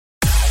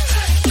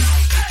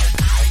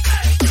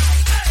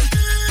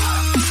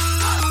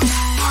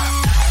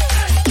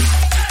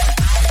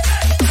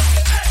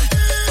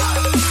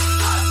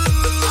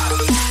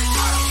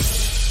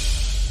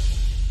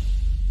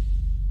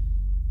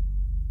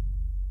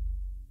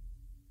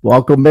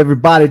Welcome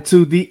everybody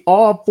to the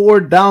All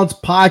Four Downs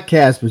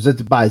podcast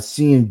presented by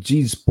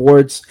CMG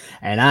Sports,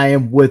 and I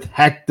am with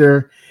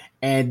Hector,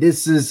 and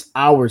this is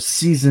our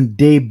season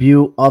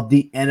debut of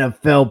the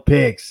NFL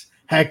picks.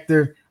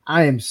 Hector,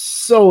 I am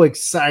so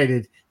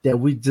excited that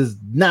we just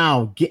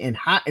now getting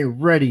hot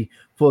and ready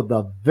for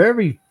the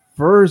very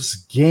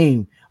first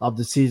game of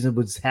the season,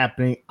 which is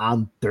happening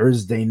on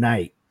Thursday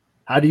night.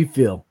 How do you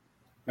feel?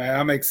 Man,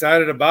 I'm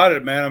excited about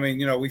it, man. I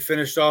mean, we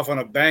finished off on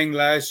a bang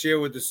last year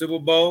with the Super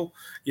Bowl,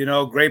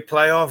 great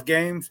playoff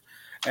games.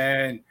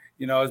 And,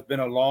 it's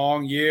been a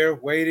long year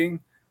waiting.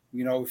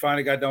 We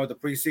finally got done with the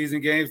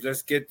preseason games.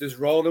 Let's get this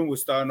rolling. We're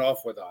starting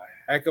off with a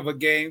heck of a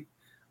game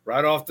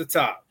right off the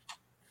top.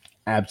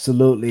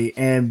 Absolutely.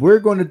 And we're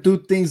going to do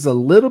things a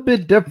little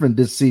bit different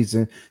this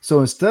season. So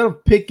instead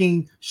of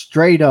picking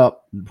straight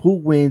up who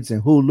wins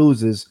and who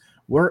loses,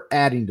 we're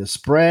adding the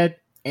spread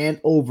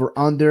and over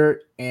under,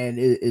 and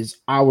it is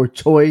our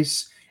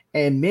choice.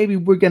 And maybe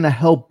we're going to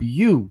help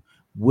you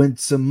win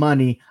some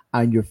money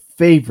on your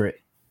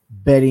favorite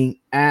betting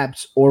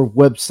apps or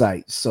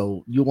websites.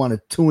 So you want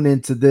to tune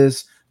into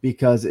this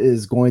because it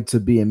is going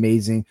to be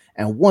amazing.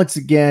 And once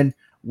again,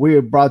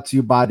 we're brought to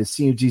you by the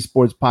CMG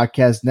Sports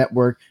Podcast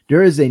Network.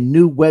 There is a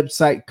new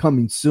website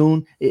coming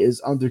soon. It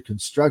is under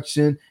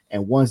construction.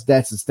 And once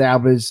that's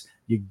established,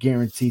 you're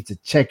guaranteed to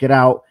check it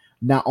out.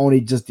 Not only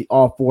just the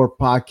All Four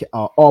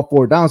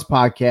Downs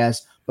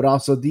podcast, but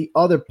also the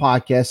other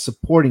podcasts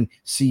supporting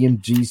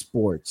CMG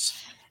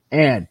Sports.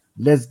 And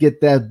let's get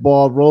that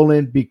ball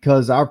rolling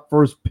because our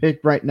first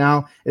pick right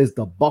now is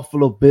the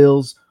Buffalo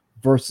Bills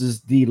versus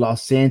the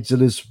Los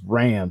Angeles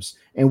Rams,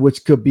 and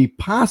which could be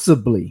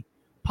possibly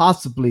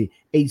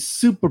a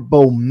Super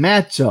Bowl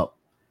matchup.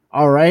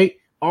 All right.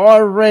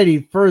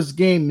 Already first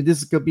game.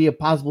 This could be a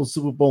possible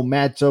Super Bowl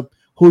matchup.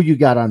 Who you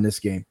got on this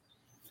game?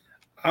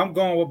 I'm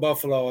going with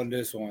Buffalo on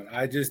this one.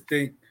 I just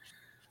think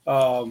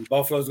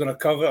Buffalo's going to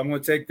cover. I'm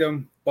going to take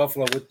them,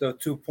 Buffalo, with the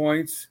 2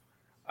 points.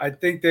 I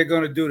think they're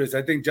going to do this.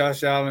 I think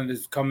Josh Allen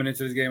is coming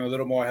into this game a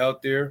little more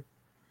healthier.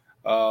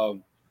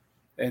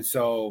 And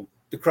so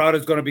the crowd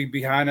is going to be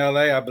behind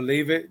LA. I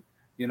believe it.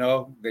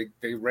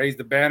 They raised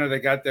the banner. They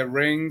got their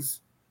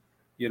rings.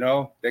 They're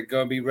going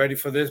to be ready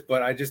for this.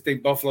 But I just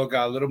think Buffalo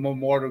got a little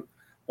more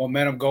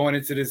momentum going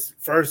into this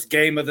first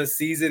game of the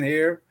season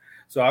here.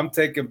 So I'm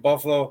taking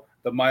Buffalo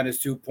the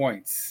 -2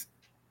 points.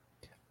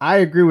 I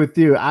agree with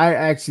you. I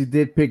actually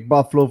did pick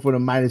Buffalo for the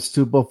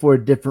 -2, but for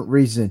a different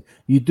reason.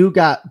 You do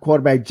got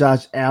quarterback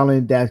Josh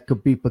Allen that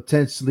could be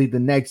potentially the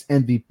next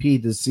MVP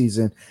this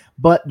season.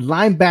 But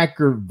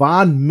linebacker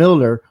Von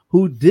Miller,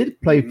 who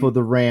did play for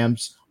the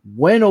Rams,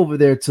 went over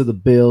there to the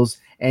Bills,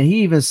 and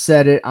he even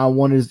said it on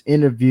one of his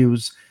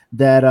interviews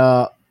that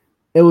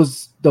it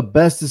was the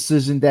best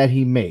decision that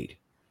he made.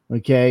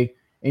 Okay.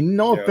 And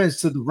no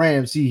offense to the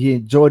Rams, he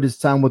enjoyed his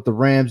time with the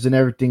Rams and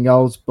everything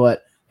else,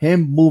 but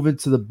him moving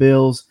to the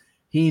Bills,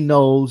 he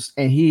knows,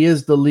 and he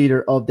is the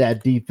leader of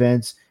that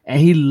defense, and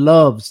he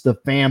loves the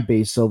fan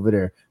base over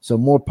there. So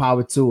more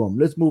power to him.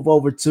 Let's move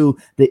over to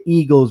the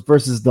Eagles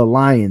versus the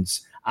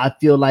Lions. I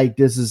feel like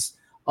this is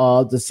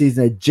the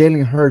season that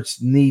Jalen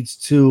Hurts needs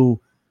to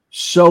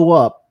show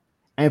up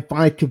and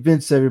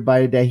convince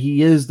everybody that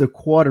he is the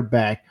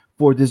quarterback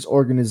for this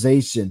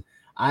organization.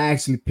 I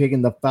actually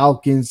picking the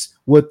Falcons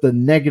with the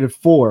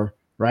 -4,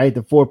 right?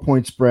 The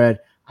 4-point spread.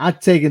 I'm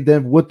taking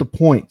them with the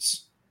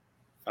points.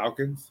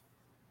 Falcons?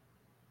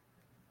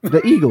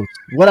 The Eagles.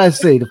 What I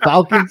say? The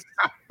Falcons?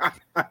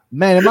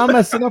 Man, am I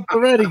messing up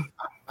already?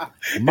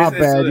 My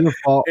bad. Your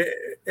fault.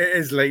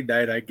 It's late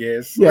night, I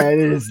guess. Yeah, it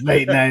is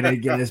late night, I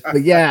guess.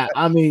 But yeah,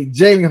 I mean,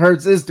 Jalen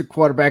Hurts is the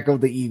quarterback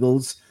of the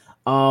Eagles.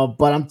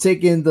 But I'm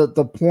taking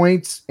the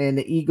points, and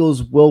the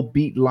Eagles will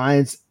beat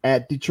Lions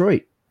at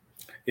Detroit.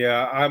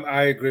 Yeah,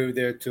 I agree with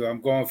there too. I'm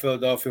going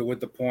Philadelphia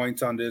with the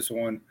points on this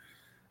one.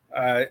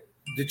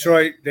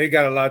 Detroit, they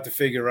got a lot to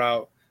figure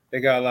out. They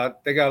got a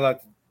lot they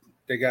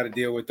got to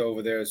deal with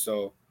over there.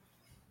 So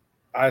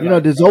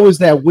there's always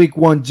that week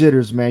one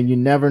jitters, man. You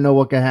never know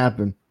what can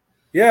happen.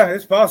 Yeah,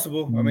 it's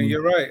possible. I mean,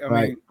 you're right. I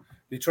Right. mean,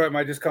 Detroit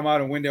might just come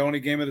out and win their only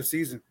game of the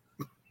season.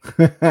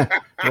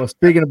 Well,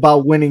 speaking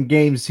about winning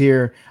games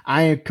here,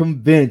 I am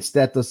convinced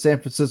that the San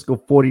Francisco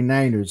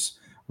 49ers,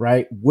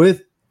 right,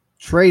 with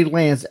Trey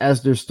Lance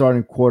as their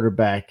starting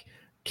quarterback,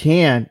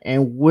 can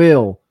and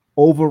will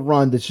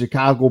overrun the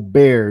Chicago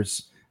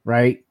Bears,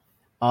 right?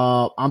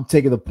 I'm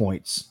taking the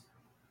points.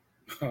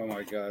 Oh,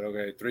 my God.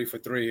 Okay, 3 for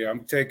 3 here.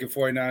 I'm taking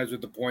 49ers with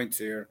the points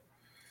here.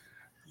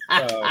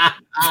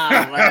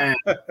 Man.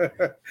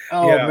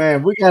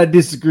 Man, we gotta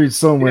disagree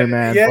somewhere,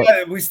 man. Yeah,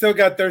 but we still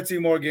got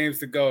 13 more games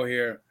to go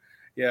here.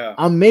 Yeah,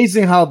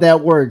 amazing how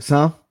that works,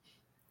 huh?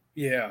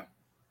 Yeah.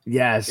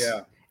 Yes.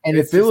 Yeah. And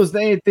if it was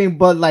anything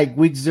but like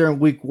week 0 and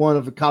week 1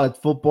 of the college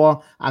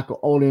football, I could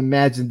only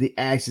imagine the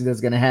action that's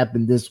going to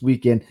happen this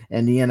weekend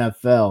in the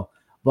NFL.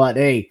 But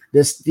hey, the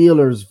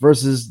Steelers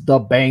versus the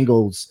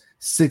Bengals,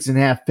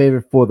 6.5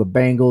 favorite for the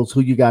Bengals. Who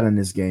you got in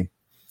this game?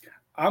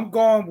 I'm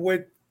going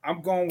with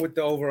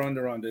the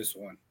over/under on this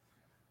one.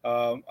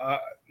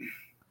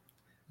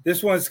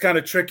 This one's kind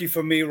of tricky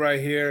for me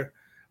right here.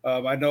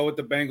 I know what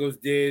the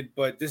Bengals did,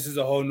 but this is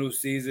a whole new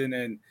season,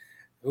 and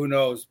who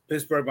knows?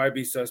 Pittsburgh might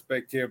be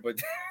suspect here, but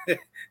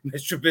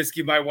Mr.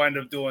 Trubisky might wind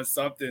up doing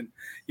something,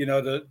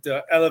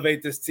 to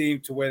elevate this team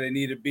to where they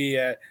need to be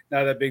at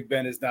now that Big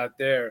Ben is not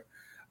there.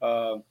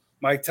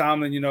 Mike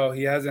Tomlin,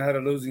 he hasn't had a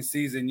losing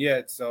season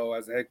yet, so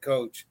as a head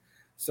coach.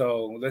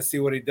 So let's see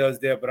what he does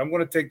there. But I'm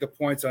going to take the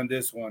points on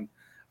this one.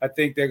 I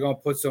think they're going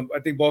to put some. I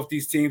think both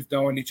these teams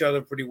knowing each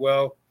other pretty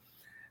well.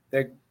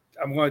 They're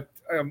going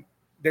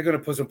to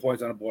put some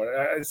points on the board.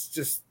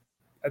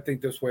 I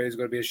think this way is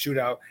going to be a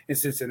shootout in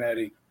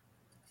Cincinnati.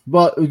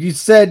 Well, you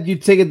said you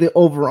taking the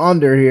over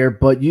under here,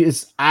 but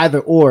it's either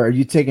or. Are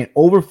you taking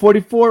over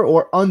 44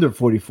 or under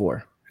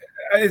 44?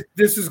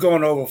 This is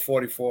going over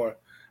 44.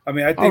 I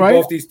mean, I think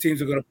both these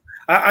teams are going to.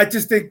 I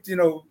just think,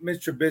 Mr.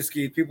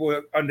 Trubisky, people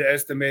are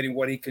underestimating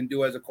what he can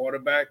do as a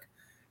quarterback.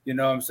 You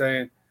know what I'm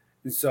saying?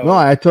 And so, no,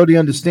 I totally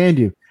understand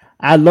you.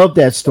 I love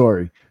that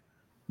story.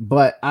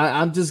 But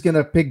I'm just going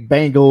to pick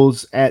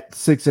Bengals at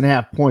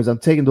 6.5 points. I'm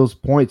taking those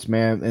points,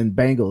 man, and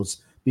Bengals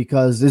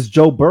because it's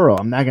Joe Burrow.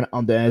 I'm not going to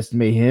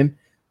underestimate him,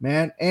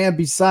 man. And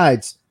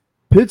besides,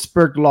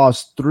 Pittsburgh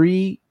lost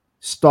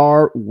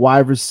 3-star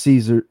wide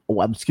receivers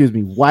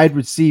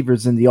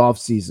in the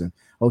offseason.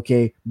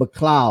 Okay,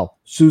 McLeod,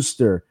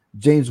 Schuster,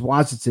 James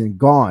Washington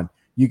gone.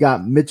 You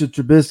got Mitchell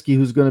Trubisky,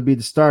 who's going to be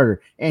the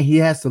starter, and he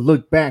has to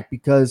look back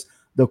because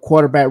the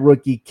quarterback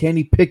rookie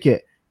Kenny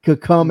Pickett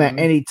could come at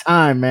any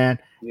time, man.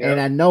 Yep.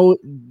 And I know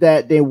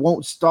that they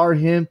won't start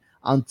him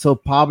until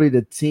probably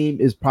the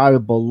team is probably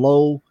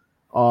below,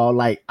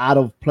 like out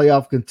of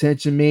playoff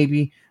contention,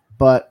 maybe.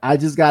 But I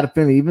just got a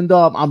feeling, even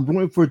though I'm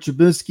rooting for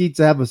Trubisky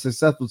to have a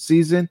successful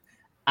season,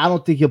 I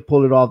don't think he'll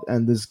pull it off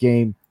in this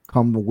game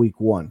come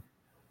week 1.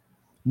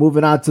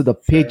 Moving on to the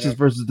Patriots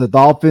versus the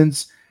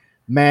Dolphins.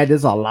 Man,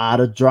 there's a lot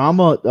of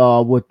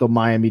drama with the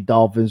Miami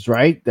Dolphins,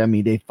 right? I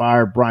mean, they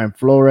fired Brian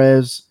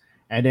Flores,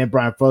 and then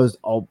Brian Flores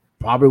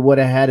probably would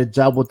have had a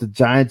job with the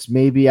Giants,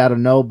 maybe, I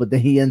don't know, but then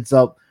he ends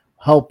up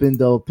helping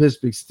the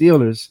Pittsburgh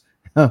Steelers.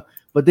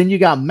 But then you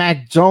got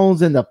Mac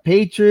Jones and the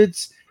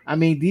Patriots. I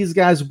mean, these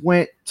guys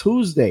went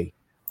Tuesday,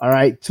 all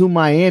right, to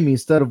Miami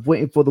instead of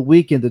waiting for the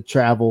weekend to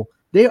travel.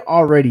 They're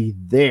already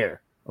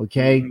there,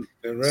 okay?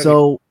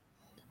 So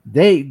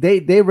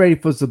they ready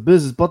for some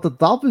business, but the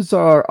Dolphins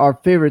are our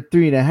favorite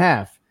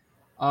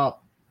 3.5.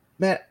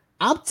 Man,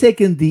 I'm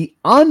taking the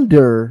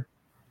under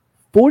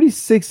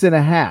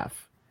 46.5.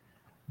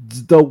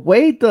 The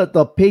way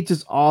the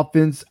Patriots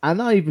offense, I'm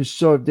not even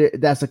sure if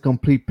that's a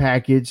complete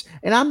package,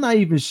 and I'm not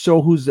even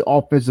sure who's the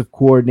offensive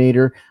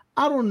coordinator.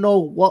 I don't know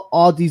what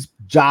all these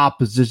job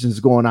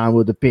positions going on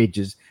with the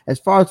Patriots. As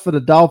far as for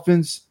the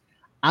Dolphins,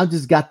 I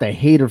just got the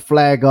hater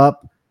flag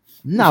up.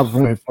 I'm not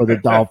rooting for the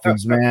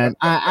Dolphins, man.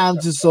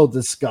 I'm just so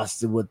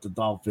disgusted with the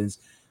Dolphins.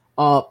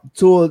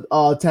 To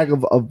attack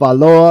of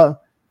Valoa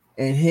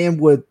and him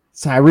with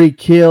Tyreek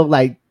Hill,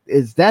 like,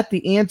 is that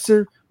the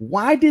answer?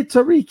 Why did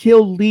Tyreek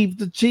Hill leave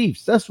the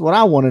Chiefs? That's what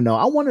I want to know.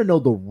 I want to know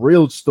the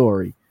real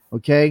story,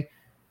 okay?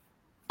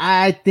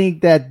 I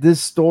think that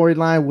this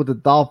storyline with the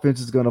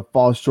Dolphins is going to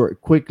fall short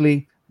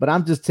quickly, but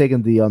I'm just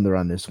taking the under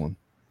on this one.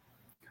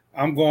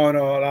 I'm going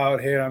all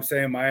out here. I'm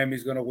saying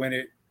Miami's going to win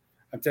it.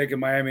 I'm taking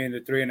Miami in the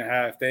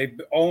 3.5. They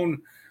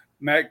own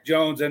Mac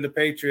Jones and the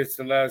Patriots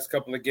the last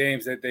couple of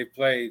games that they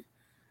played.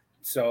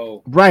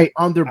 So right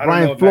under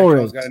Brian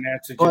Flores, got an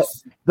answer.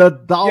 The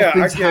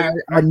Dolphins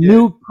hired a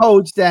new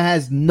coach that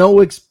has no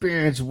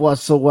experience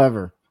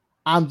whatsoever.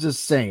 I'm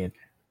just saying.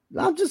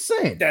 That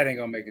ain't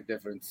gonna make a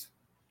difference.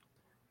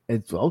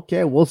 It's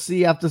okay. We'll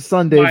see after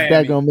Sunday if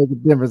that's gonna make a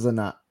difference or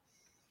not.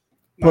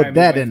 Put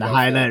that in the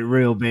highlight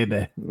reel,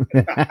 baby.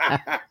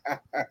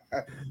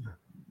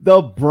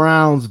 The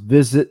Browns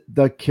visit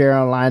the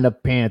Carolina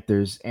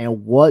Panthers,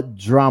 and what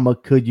drama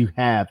could you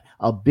have?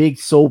 A big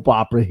soap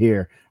opera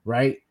here,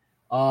 right?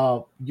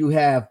 You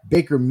have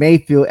Baker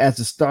Mayfield as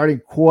the starting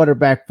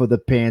quarterback for the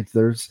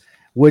Panthers,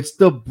 which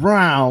the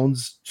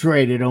Browns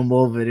traded him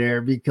over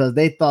there because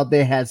they thought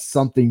they had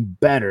something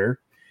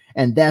better,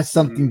 and that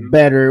something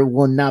better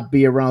will not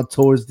be around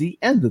towards the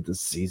end of the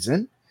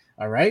season.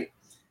 All right.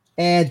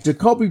 And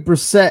Jacoby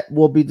Brissett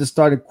will be the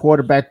starting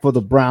quarterback for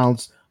the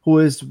Browns, who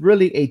is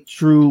really a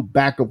true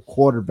backup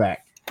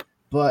quarterback.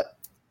 But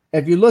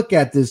if you look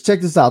at this,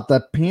 check this out.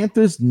 The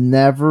Panthers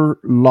never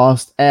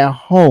lost at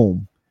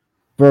home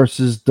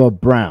versus the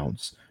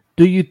Browns.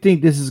 Do you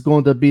think this is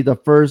going to be the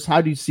first?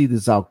 How do you see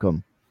this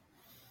outcome?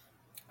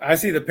 I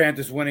see the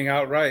Panthers winning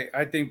outright.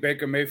 I think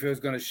Baker Mayfield is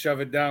going to shove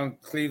it down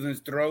Cleveland's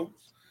throat.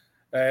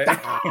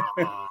 Just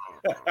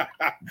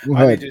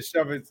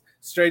shove it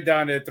straight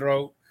down their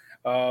throat.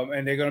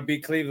 And they're going to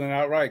beat Cleveland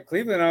outright.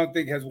 Cleveland, I don't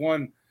think, has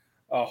won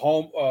a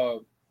home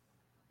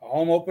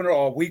opener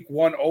or week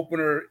 1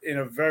 opener in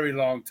a very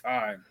long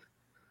time.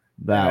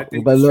 But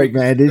look,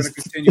 man, this is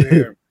going to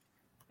continue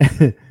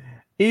here.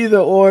 Either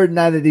or,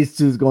 none of these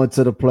two is going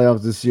to the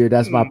playoffs this year.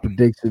 That's my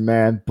prediction,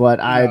 man.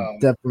 But I'm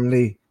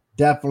definitely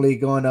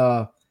going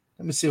to.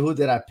 Let me see, who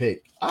did I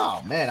pick?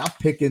 Oh man, I'm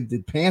picking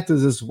the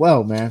Panthers as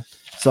well, man.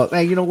 So,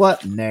 man, you know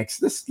what?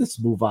 Next, let's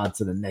move on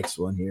to the next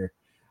one here.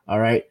 All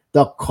right.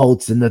 The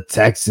Colts and the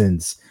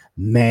Texans.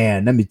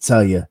 Man, let me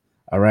tell you.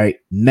 All right.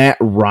 Matt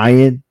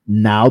Ryan,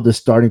 now the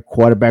starting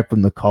quarterback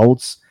from the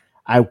Colts.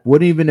 I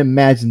wouldn't even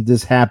imagine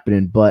this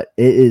happening, but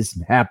it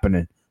is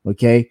happening.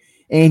 Okay.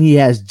 And he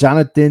has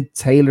Jonathan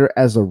Taylor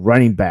as a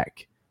running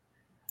back.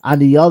 On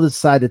the other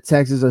side, the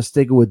Texans are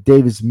sticking with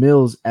Davis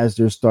Mills as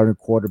their starting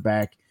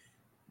quarterback.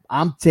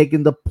 I'm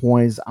taking the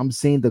points. I'm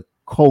saying the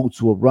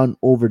Colts will run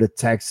over the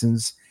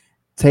Texans.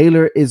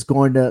 Taylor is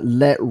going to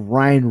let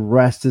Ryan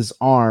rest his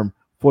arm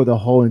for the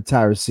whole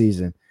entire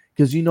season.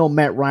 Because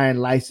Matt Ryan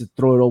likes to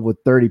throw it over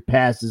 30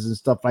 passes and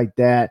stuff like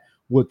that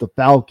with the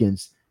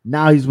Falcons.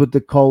 Now he's with the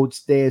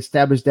Colts. They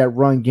established that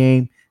run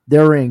game.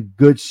 They're in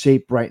good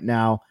shape right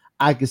now.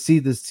 I can see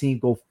this team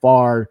go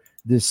far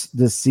this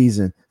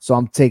season. So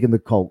I'm taking the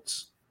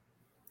Colts.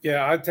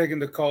 Yeah, I'm taking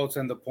the Colts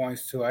and the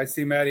points too. I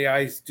see Matty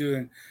Ice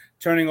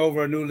turning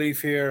over a new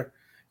leaf here,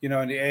 in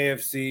the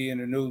AFC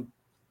and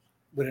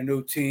with a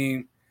new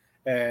team.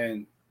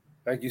 And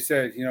like you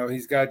said,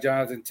 he's got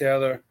Jonathan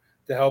Taylor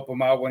to help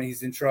him out when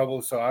he's in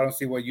trouble. So I don't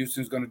see what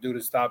Houston's going to do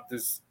to stop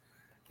this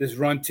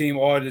run team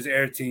or this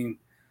air team.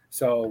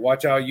 So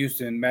watch out,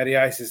 Houston. Matty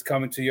Ice is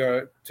coming to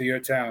your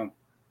town.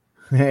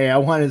 Hey, I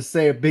want to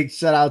say a big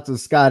shout out to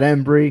Scott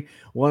Embry,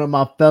 one of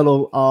my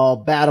fellow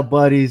battle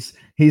buddies.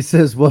 He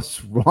says,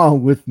 "What's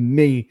wrong with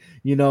me?"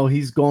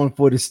 He's going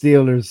for the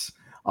Steelers.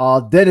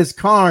 Dennis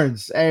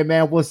Carnes, hey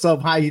man, what's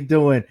up? How you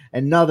doing?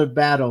 Another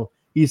battle.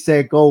 He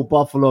said, "Go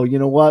Buffalo." You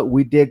know what?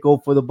 We did go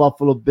for the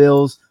Buffalo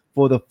Bills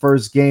for the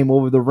first game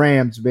over the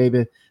Rams,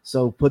 baby.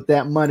 So put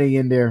that money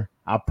in there.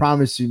 I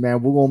promise you,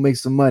 man, we're gonna make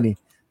some money.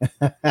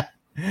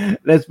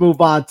 Let's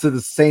move on to the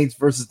Saints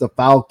versus the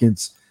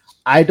Falcons.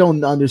 I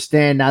don't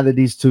understand now that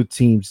these two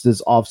teams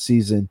this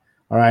offseason.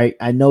 All right.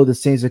 I know the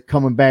Saints are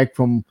coming back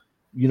from,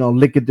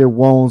 licking their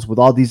wounds with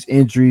all these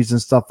injuries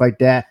and stuff like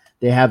that.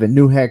 They have a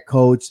new head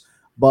coach.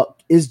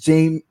 But is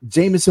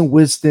Jameson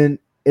Winston,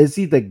 is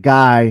he the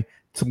guy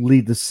to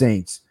lead the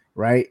Saints?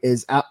 Right?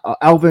 Is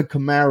Alvin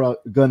Kamara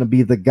going to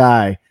be the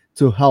guy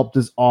to help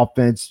this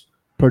offense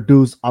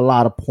produce a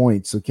lot of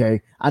points?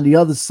 Okay. On the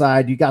other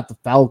side, you got the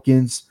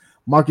Falcons.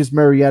 Marcus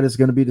Mariota is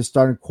going to be the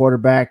starting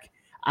quarterback.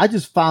 I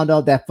just found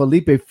out that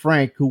Felipe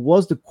Frank, who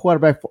was the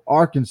quarterback for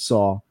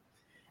Arkansas,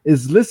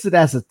 is listed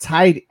as a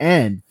tight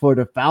end for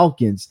the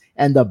Falcons.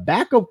 And the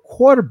backup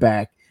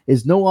quarterback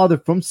is no other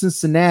from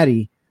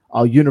Cincinnati,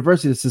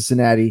 University of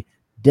Cincinnati,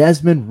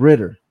 Desmond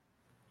Ritter.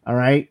 All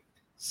right.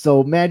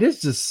 So, man,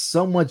 there's just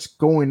so much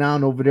going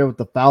on over there with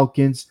the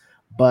Falcons.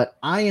 But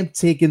I am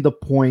taking the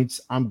points.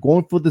 I'm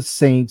going for the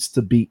Saints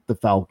to beat the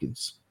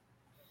Falcons.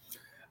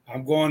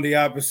 I'm going the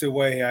opposite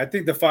way. I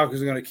think the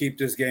Falcons are going to keep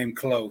this game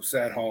close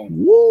at home.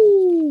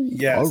 Woo!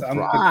 Yes, I'm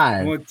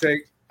going to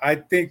take. I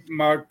think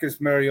Marcus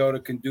Mariota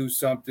can do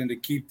something to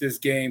keep this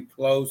game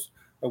close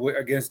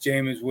against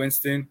Jameis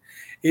Winston.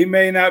 He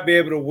may not be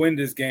able to win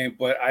this game,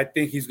 but I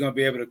think he's going to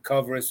be able to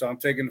cover it. So I'm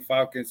taking the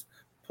Falcons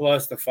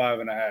plus the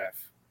 5.5.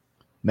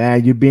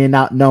 Man, you're being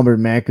outnumbered,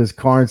 man, because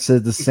Carnes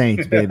says the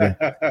Saints, baby.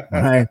 All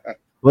right.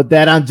 Put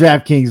that on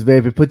DraftKings,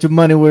 baby. Put your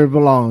money where it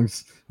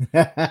belongs.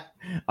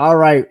 All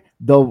right.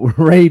 The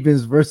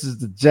Ravens versus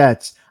the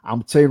Jets. I'm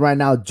going to tell you right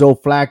now, Joe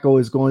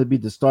Flacco is going to be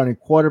the starting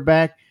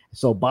quarterback.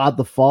 So by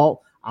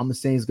default, I'm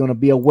saying it's going to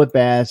be a whip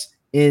ass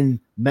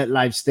in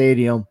MetLife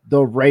Stadium.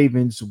 The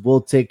Ravens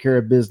will take care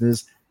of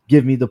business.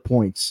 Give me the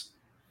points.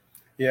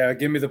 Yeah,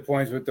 give me the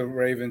points with the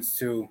Ravens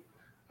too.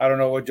 I don't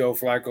know what Joe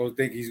Flacco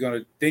think he's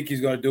going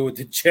to do with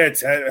the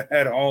Jets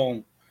at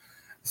home.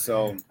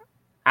 So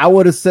I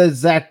would have said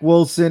Zach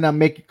Wilson. I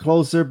make it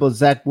closer, but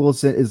Zach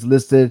Wilson is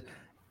listed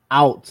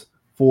out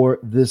for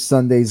this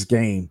Sunday's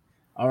game.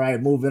 All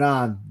right, moving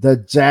on. The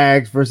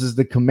Jags versus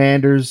the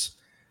Commanders.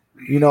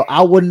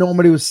 I wouldn't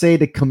normally say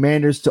the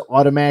Commanders to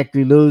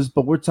automatically lose,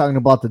 but we're talking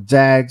about the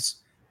Jags.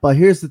 But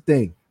here's the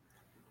thing.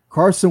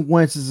 Carson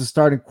Wentz is the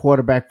starting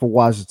quarterback for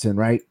Washington,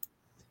 right?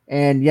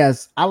 And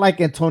yes, I like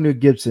Antonio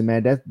Gibson,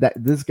 man. That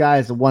this guy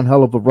is one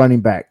hell of a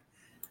running back.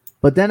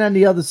 But then on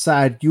the other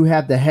side, you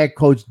have the head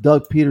coach,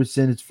 Doug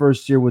Peterson, his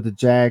first year with the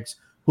Jags,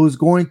 who's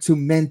going to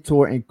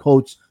mentor and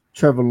coach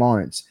Trevor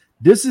Lawrence.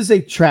 This is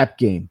a trap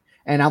game.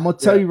 And I'm going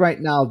to tell you right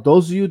now,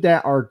 those of you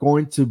that are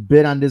going to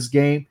bid on this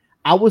game,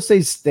 I would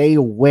say stay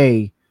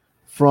away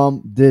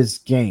from this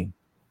game.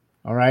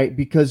 All right?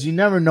 Because you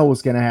never know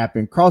what's going to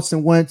happen.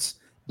 Carson Wentz,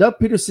 Doug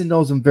Peterson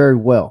knows him very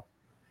well.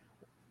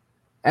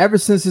 Ever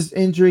since his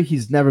injury,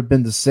 he's never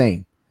been the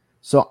same.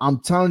 So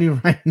I'm telling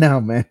you right now,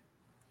 man,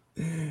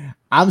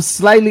 I'm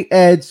slightly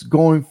edged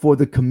going for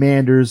the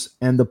Commanders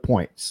and the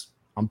points.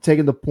 I'm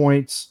taking the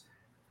points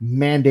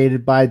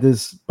mandated by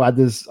this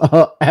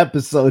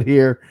episode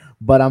here,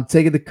 but I'm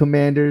taking the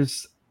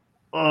Commanders.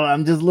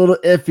 I'm just a little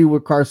iffy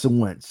with Carson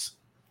Wentz.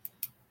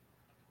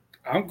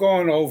 I'm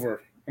going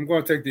over. I'm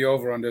going to take the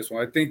over on this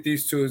one. I think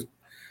these two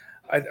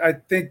I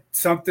think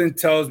something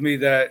tells me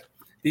that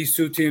these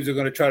two teams are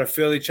going to try to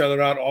fill each other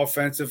out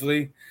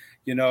offensively,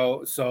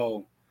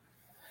 so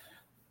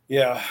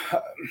yeah,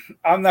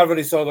 I'm not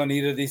really sold on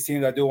either of these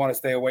teams. I do want to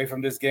stay away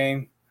from this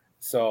game.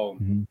 So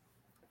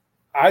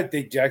I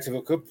think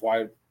Jacksonville could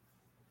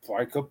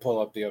I could pull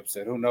up the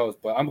upset. Who knows?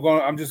 But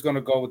I'm just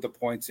gonna go with the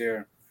points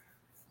here.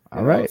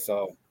 All right.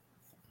 So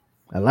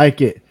I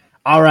like it.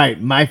 All right,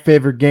 my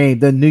favorite game,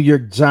 the New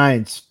York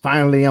Giants.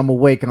 Finally, I'm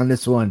awake on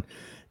this one.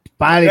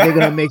 Finally, they're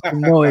gonna make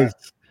some noise.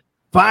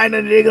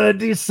 Finally, they're gonna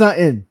do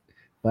something.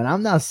 But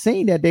I'm not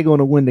saying that they're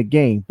gonna win the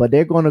game, but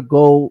they're gonna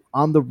go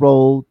on the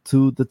road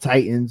to the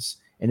Titans,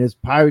 and it's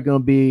probably gonna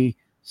be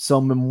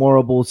some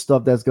memorable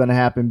stuff that's gonna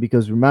happen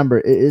because remember,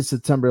 it is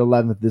September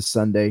 11th this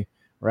Sunday,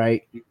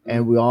 right?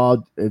 And we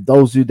all,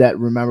 those of you that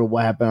remember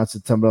what happened on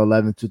September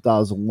 11th,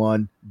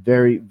 2001,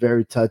 very,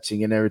 very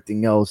touching and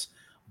everything else.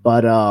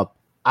 But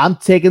I'm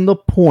taking the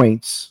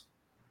points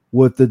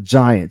with the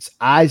Giants.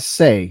 I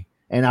say,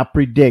 and I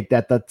predict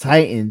that the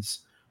Titans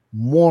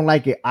more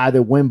likely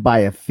either win by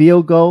a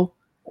field goal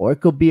or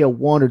it could be a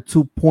 1 or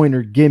 2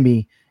 pointer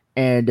gimme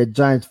and the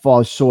Giants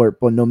fall short.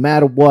 But no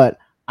matter what,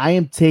 I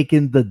am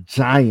taking the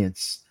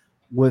Giants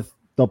with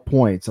the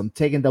points. I'm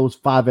taking those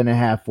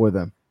 5.5 for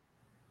them.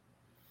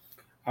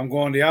 I'm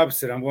going the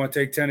opposite. I'm going to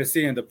take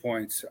Tennessee in the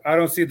points. I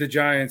don't see the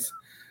Giants,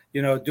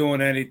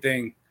 doing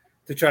anything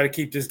to try to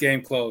keep this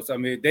game close. I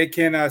mean, they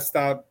cannot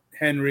stop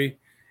Henry.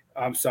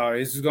 I'm sorry.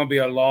 This is going to be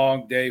a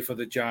long day for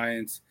the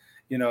Giants.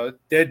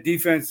 Their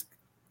defense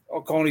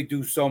can only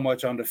do so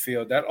much on the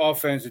field. That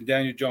offense and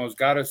Daniel Jones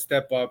got to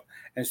step up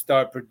and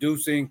start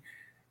producing,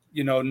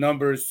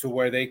 numbers to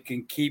where they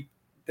can keep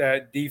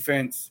that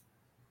defense,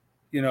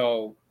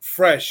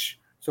 fresh.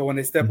 So when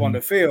they step on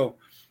the field,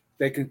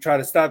 they can try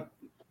to stop,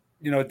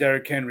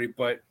 Derrick Henry.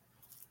 But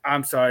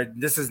I'm sorry,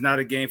 this is not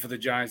a game for the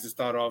Giants to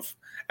start off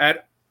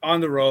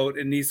on the road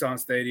in Nissan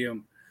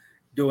Stadium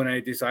doing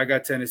anything. So I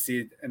got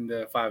Tennessee in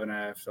the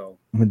 5.5. So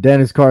when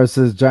Dennis Carter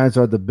says Giants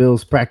are the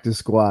Bills practice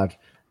squad.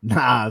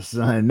 Nah,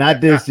 son,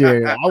 not this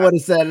year. I would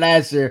have said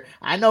last year.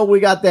 I know we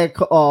got that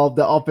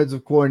the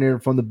offensive coordinator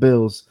from the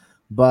Bills,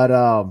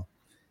 but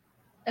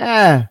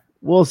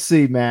we'll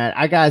see, man.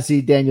 I gotta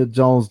see Daniel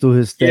Jones do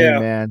his thing,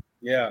 man.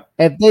 Yeah.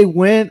 If they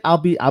win, I'll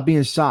be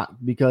in shock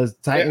because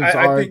Titans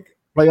are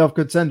playoff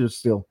contenders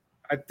still.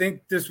 I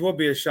think this will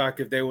be a shock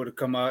if they were to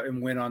come out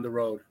and win on the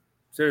road.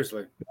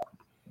 Seriously.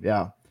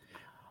 Yeah.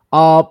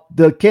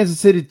 The Kansas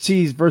City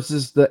Chiefs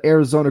versus the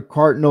Arizona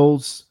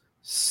Cardinals.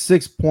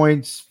 6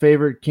 points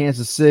favorite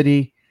Kansas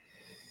City.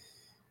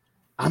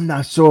 I'm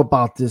not sure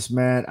about this,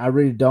 man. I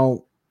really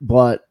don't.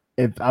 But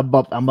if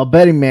I'm a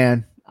betting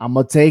man, I'm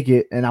gonna take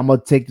it, and I'm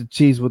gonna take the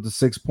Chiefs with the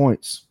 6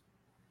 points.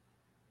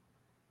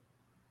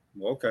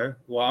 Okay.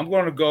 Well, I'm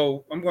going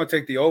to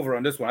take the over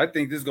on this one. I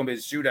think this is going to be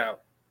a shootout.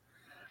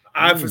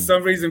 For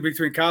some reason,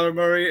 between Kyler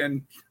Murray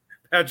and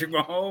Patrick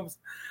Mahomes,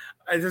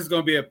 this is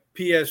going to be a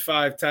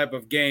PS5 type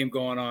of game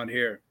going on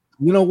here.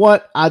 You know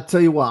what? I'll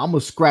tell you what. I'm going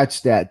to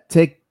scratch that.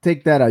 Take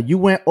that out. You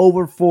went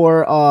over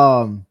for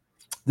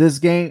this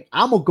game.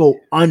 I'm going to go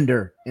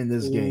under in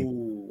this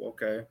game.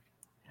 Okay.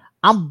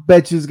 I'm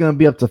bet you it's going to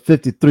be up to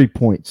 53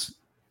 points.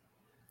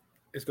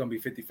 It's going to be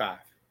 55.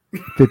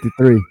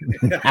 53.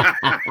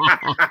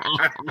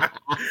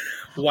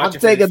 I'm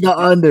taking the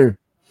under.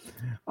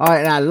 All right,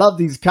 and I love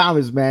these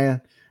comments,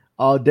 man.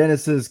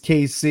 Dennis says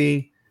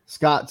KC.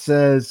 Scott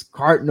says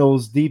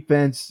Cardinals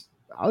defense.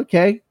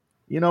 Okay,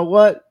 you know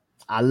what?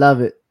 I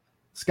love it.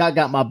 Scott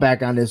got my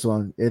back on this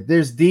one. If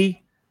there's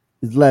D,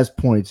 it's less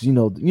points. You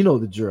know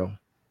the drill.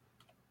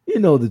 You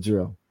know the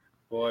drill.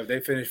 Boy, if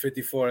they finish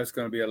 54, that's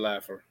going to be a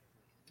laugher.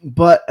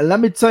 But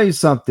let me tell you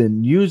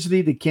something.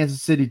 Usually the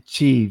Kansas City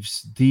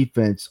Chiefs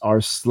defense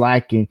are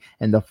slacking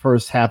in the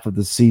first half of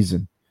the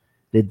season.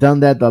 They've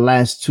done that the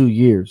last 2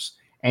 years,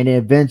 and they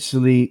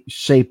eventually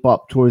shape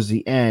up towards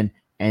the end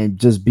and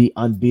just be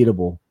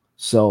unbeatable.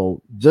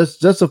 So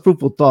just a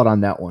fruitful thought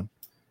on that one.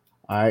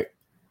 All right.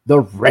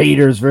 The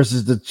Raiders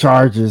versus the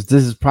Chargers.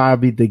 This is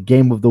probably the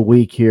game of the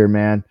week here,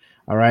 man.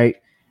 All right.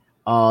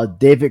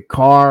 David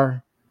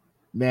Carr,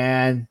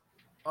 man.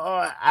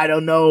 I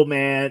don't know,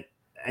 man.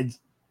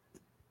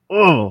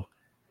 They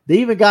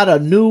even got a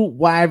new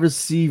wide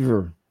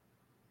receiver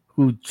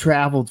who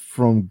traveled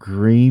from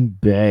Green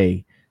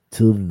Bay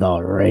to the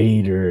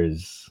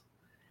Raiders.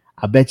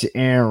 I bet you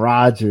Aaron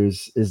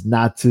Rodgers is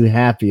not too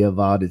happy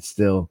about it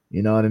still.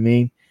 You know what I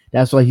mean?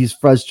 That's why he's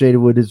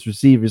frustrated with his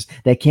receivers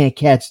that can't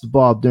catch the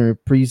ball during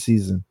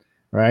preseason,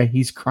 right?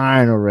 He's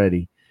crying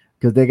already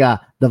because they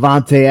got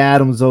Devontae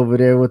Adams over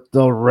there with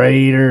the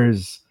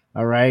Raiders,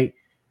 all right?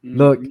 Mm-hmm.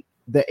 Look,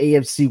 the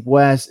AFC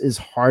West is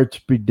hard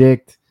to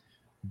predict.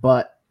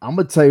 But I'm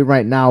going to tell you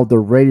right now, the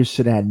Raiders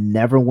should have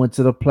never went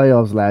to the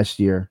playoffs last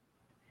year.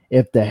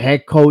 If the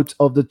head coach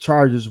of the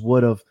Chargers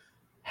would have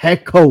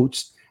head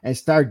coached and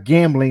start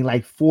gambling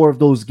like 4 of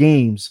those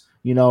games,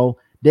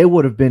 they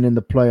would have been in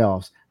the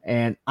playoffs.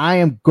 And I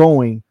am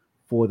going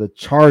for the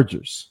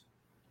Chargers.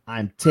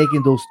 I'm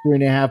taking those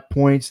 3.5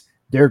 points.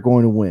 They're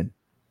going to win.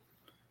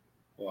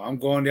 Well, I'm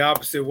going the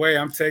opposite way.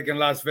 I'm taking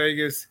Las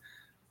Vegas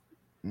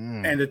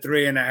and the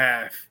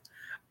 3.5.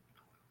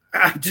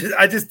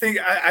 I just think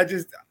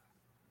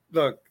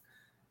look.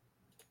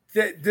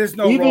 There's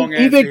no wrong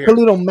answer even here.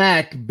 Khalil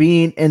Mack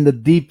being in the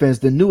defense,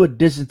 the new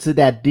addition to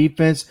that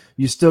defense,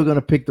 you're still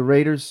gonna pick the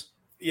Raiders?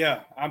 Yeah,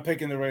 I'm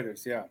picking the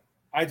Raiders. Yeah.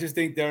 I just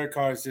think Derek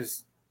Carr is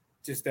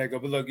just that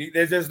good. But look,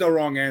 there's no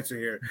wrong answer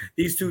here.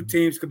 These two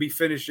teams could be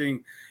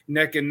finishing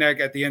neck and neck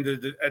at the end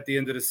of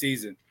the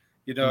season.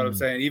 You know what I'm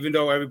saying? Even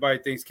though everybody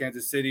thinks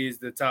Kansas City is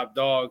the top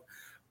dog,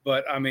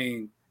 but I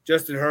mean,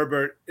 Justin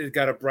Herbert has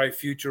got a bright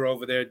future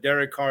over there.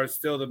 Derek Carr is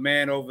still the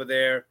man over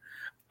there.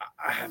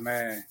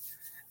 Man,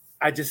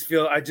 I just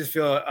feel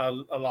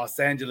a Los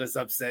Angeles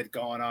upset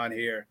going on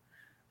here.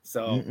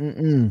 So,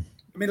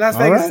 I mean, Las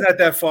Vegas is not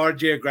that far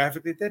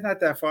geographically. They're not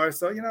that far.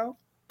 So,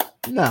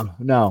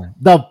 No.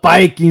 The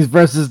Vikings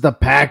versus the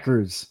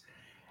Packers.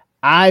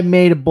 I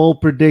made a bold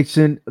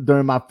prediction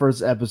during my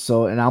first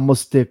episode, and I'm going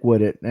to stick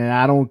with it, and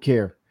I don't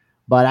care.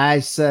 But I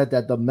said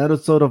that the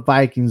Minnesota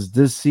Vikings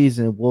this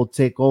season will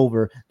take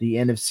over the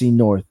NFC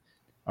North.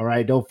 All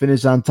right, they'll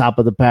finish on top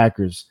of the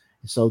Packers.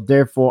 So,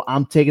 therefore,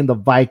 I'm taking the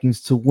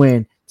Vikings to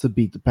win to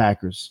beat the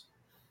Packers.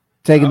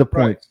 Taking the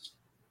points.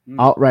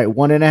 Outright,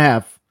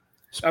 1.5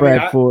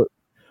 spread for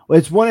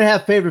it's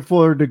 1.5 favorite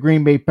for the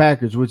Green Bay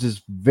Packers, which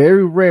is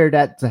very rare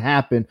that to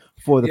happen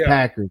for the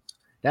Packers.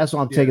 That's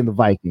why I'm taking the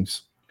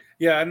Vikings.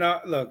 Yeah, no,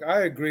 look,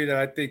 I agree that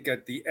I think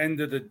at the end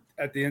of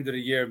the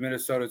year,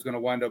 Minnesota is going to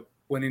wind up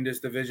winning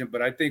this division.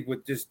 But I think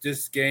with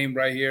this game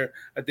right here,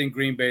 I think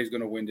Green Bay is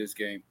going to win this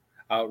game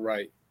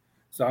outright.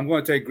 So I'm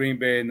going to take Green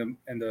Bay and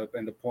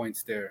the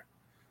points there.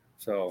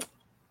 So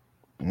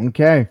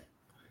okay.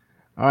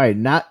 All right,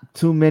 not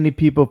too many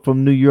people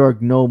from New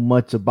York know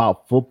much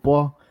about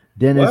football.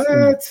 Dennis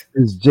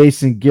is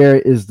Jason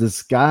Garrett is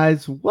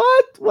disguised.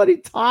 What are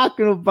you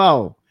talking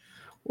about?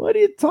 What are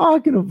you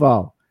talking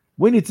about?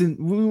 We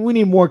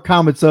need more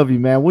comments of you,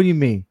 man. What do you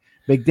mean?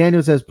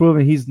 McDaniels has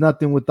proven he's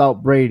nothing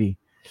without Brady.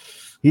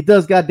 He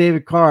does got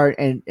David Carr,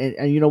 and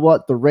you know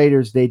what? The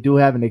Raiders, they do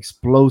have an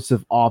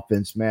explosive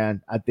offense,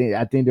 man. I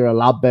think they're a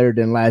lot better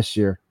than last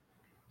year.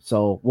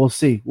 So we'll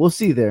see. We'll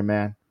see there,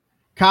 man.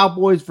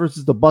 Cowboys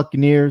versus the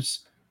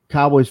Buccaneers.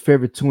 Cowboys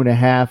favorite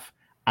 2.5.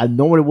 I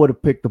normally would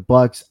have picked the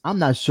Bucs. I'm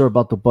not sure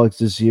about the Bucs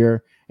this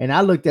year. And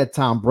I looked at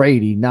Tom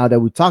Brady. Now that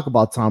we talk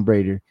about Tom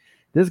Brady,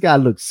 this guy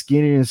looks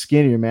skinnier and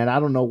skinnier, man. I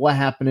don't know what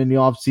happened in the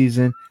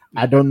offseason.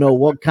 I don't know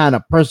what kind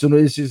of personal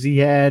issues he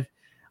had.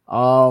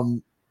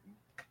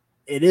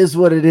 It is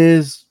what it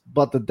is.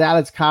 But the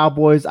Dallas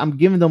Cowboys, I'm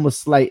giving them a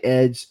slight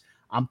edge.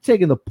 I'm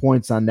taking the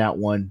points on that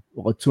one,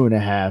 or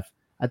 2.5.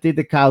 I think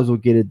the Cowboys will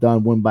get it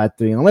done, win by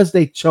 3, unless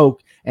they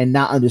choke and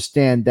not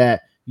understand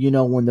that,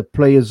 when the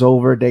play is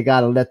over, they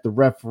got to let the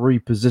referee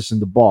position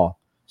the ball.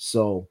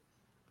 So,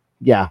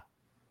 yeah,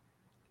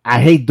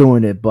 I hate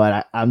doing it,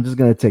 but I'm just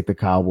going to take the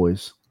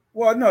Cowboys.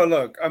 Well, no,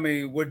 look, I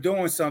mean, we're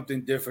doing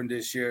something different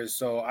this year,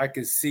 so I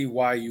can see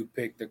why you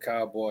picked the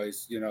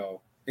Cowboys,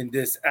 in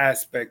this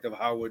aspect of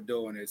how we're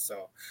doing it.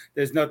 So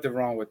there's nothing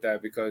wrong with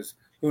that, because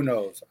who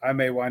knows? I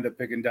may wind up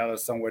picking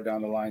Dallas somewhere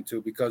down the line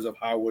too because of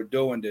how we're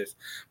doing this.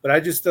 But I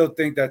just still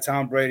think that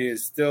Tom Brady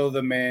is still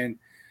the man,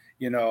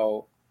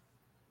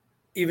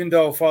 even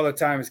though Father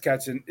Time is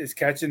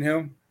catching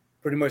him,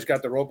 pretty much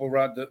got the rope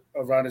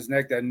around his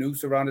neck, that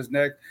noose around his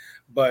neck.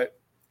 But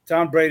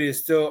Tom Brady is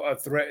still a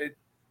threat,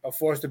 a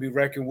force to be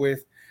reckoned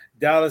with.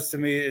 Dallas, to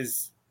me,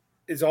 is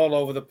all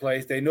over the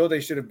place. They know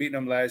they should have beaten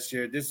them last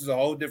year. This is a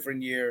whole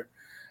different year.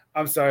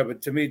 I'm sorry,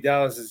 but to me,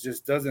 Dallas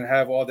just doesn't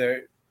have all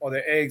their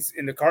eggs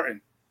in the carton.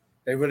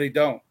 They really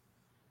don't.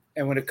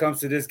 And when it comes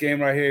to this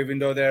game right here, even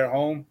though they're at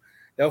home,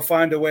 they'll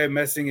find a way of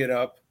messing it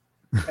up.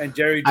 And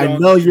Jerry Jones. I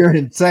know you're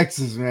in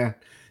Texas, man.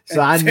 So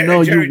I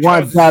know you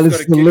want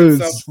Dallas to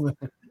lose.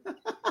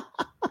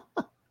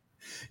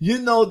 You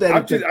know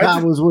that if the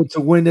Cowboys were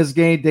to win this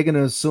game, they're going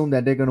to assume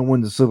that they're going to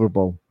win the Super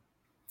Bowl.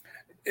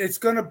 It's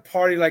going to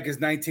party like it's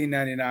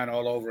 1999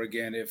 all over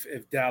again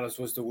if Dallas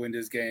was to win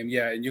this game.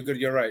 Yeah, and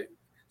you're right.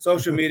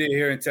 Social media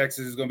here in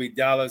Texas is going to be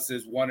Dallas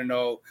is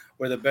 1-0.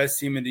 We're the best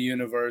team in the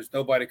universe.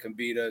 Nobody can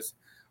beat us.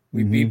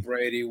 We beat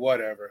Brady,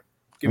 whatever.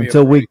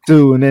 Until week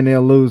 2, and then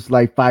they'll lose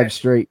like 5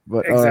 straight.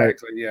 But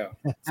exactly, yeah.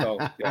 So,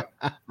 yeah.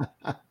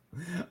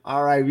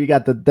 All right, we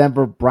got the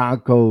Denver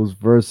Broncos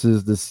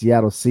versus the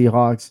Seattle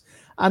Seahawks.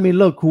 I mean,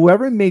 look,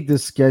 whoever made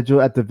this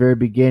schedule at the very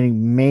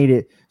beginning made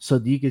it so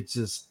that you could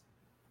just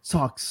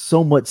talk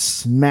so much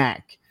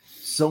smack,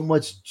 so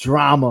much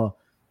drama,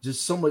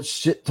 just so much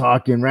shit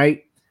talking,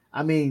 right?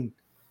 I mean,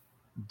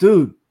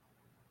 dude,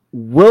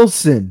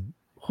 Wilson,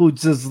 who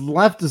just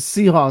left the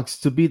Seahawks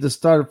to be the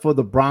starter for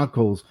the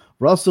Broncos,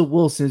 Russell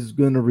Wilson is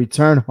going to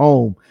return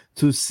home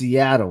to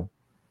Seattle.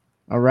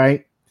 All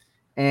right.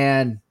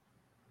 And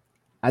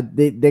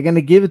they're going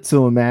to give it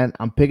to him, man.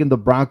 I'm picking the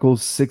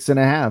Broncos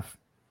 6.5.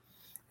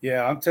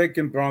 Yeah, I'm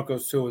taking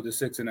Broncos too with the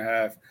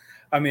 6.5.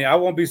 I mean, I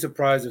won't be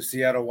surprised if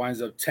Seattle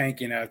winds up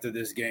tanking after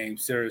this game.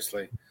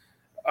 Seriously.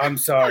 I'm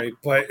sorry,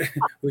 but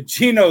with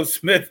Geno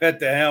Smith at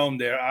the helm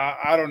there,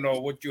 I don't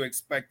know what you're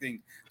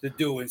expecting to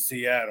do in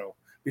Seattle,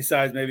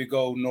 besides maybe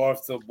go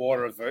north to the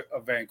border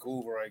of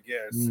Vancouver, I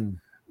guess.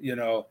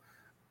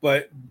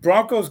 But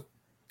Broncos,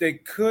 they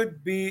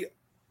could be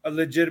a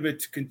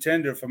legitimate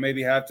contender for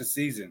maybe half the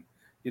season.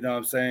 You know what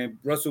I'm saying?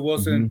 Russell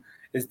Wilson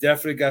has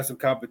definitely got some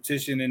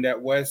competition in that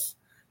West.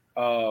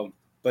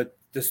 But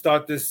to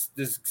start this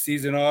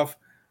season off,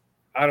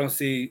 I don't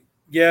see.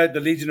 Yeah, the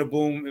Legion of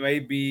Boom may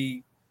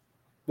be.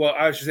 Well,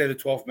 I should say the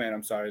 12th man.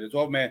 I'm sorry. The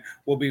 12th man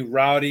will be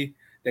rowdy.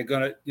 They're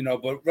gonna,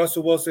 but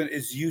Russell Wilson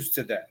is used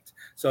to that.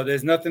 So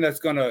there's nothing that's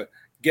gonna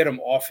get him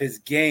off his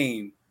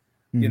game,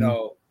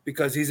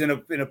 because he's in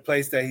a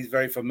place that he's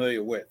very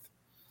familiar with.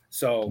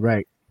 So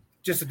Right.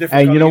 just a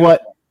different. And you know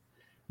what?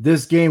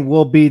 This game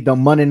will be the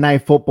Monday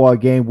Night Football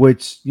game,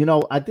 which,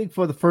 I think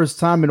for the first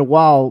time in a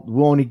while,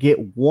 we'll only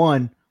get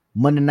one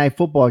Monday Night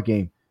Football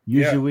game.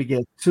 Usually we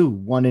get two,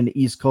 one in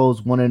the East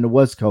Coast, one in the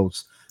West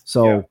Coast.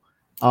 So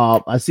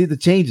I see the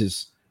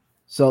changes.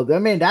 So, I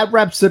mean, that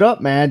wraps it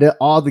up, man.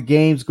 All the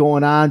games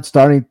going on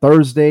starting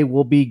Thursday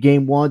will be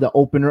game one, the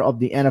opener of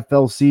the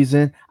NFL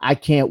season. I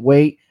can't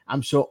wait.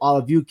 I'm sure all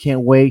of you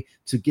can't wait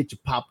to get your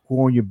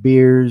popcorn, your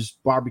beers,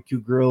 barbecue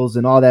grills,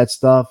 and all that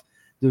stuff.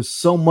 There's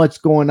so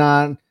much going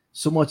on,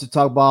 so much to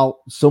talk about,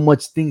 so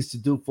much things to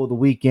do for the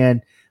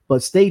weekend.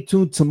 But stay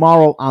tuned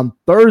tomorrow on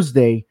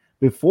Thursday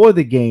before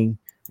the game,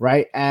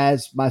 right?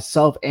 As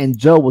myself and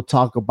Joe will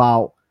talk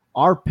about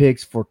our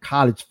picks for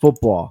college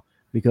football,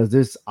 because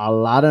there's a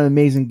lot of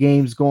amazing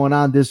games going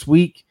on this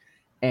week.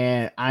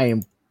 And I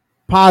am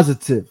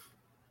positive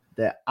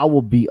that I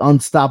will be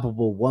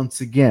unstoppable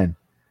once again.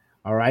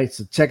 All right.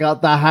 So check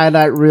out the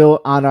highlight reel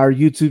on our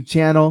YouTube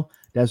channel.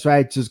 That's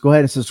right. Just go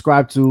ahead and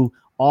subscribe to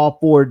All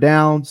Four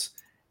Downs.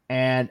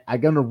 And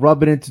I'm going to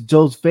rub it into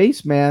Joe's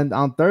face, man,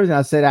 on Thursday.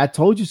 I said, I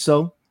told you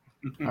so.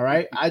 All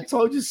right. I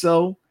told you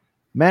so.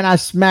 Man, I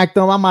smacked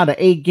him. I'm on an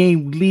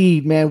 8-game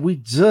lead, man. We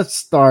just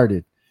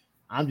started.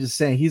 I'm just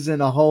saying he's in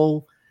a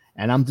hole,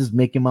 and I'm just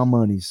making my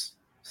monies.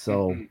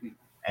 So,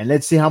 and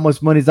let's see how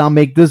much monies I'll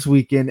make this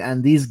weekend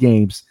on these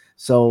games.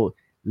 So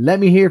let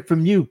me hear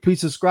from you.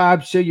 Please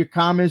subscribe, share your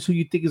comments, who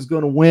you think is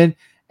going to win,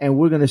 and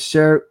we're going to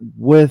share it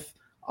with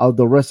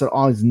the rest of the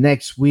audience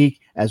next week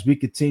as we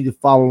continue to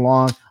follow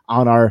along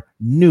on our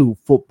new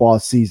football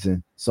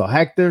season. So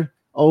Hector,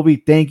 Obi,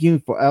 thank you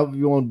for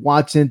everyone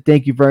watching.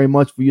 Thank you very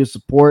much for your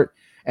support.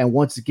 And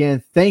once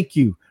again, thank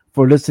you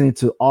for listening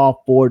to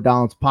All Four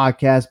Downs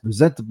podcast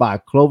presented by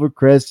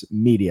Clovercrest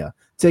Media.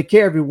 Take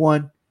care,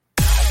 everyone.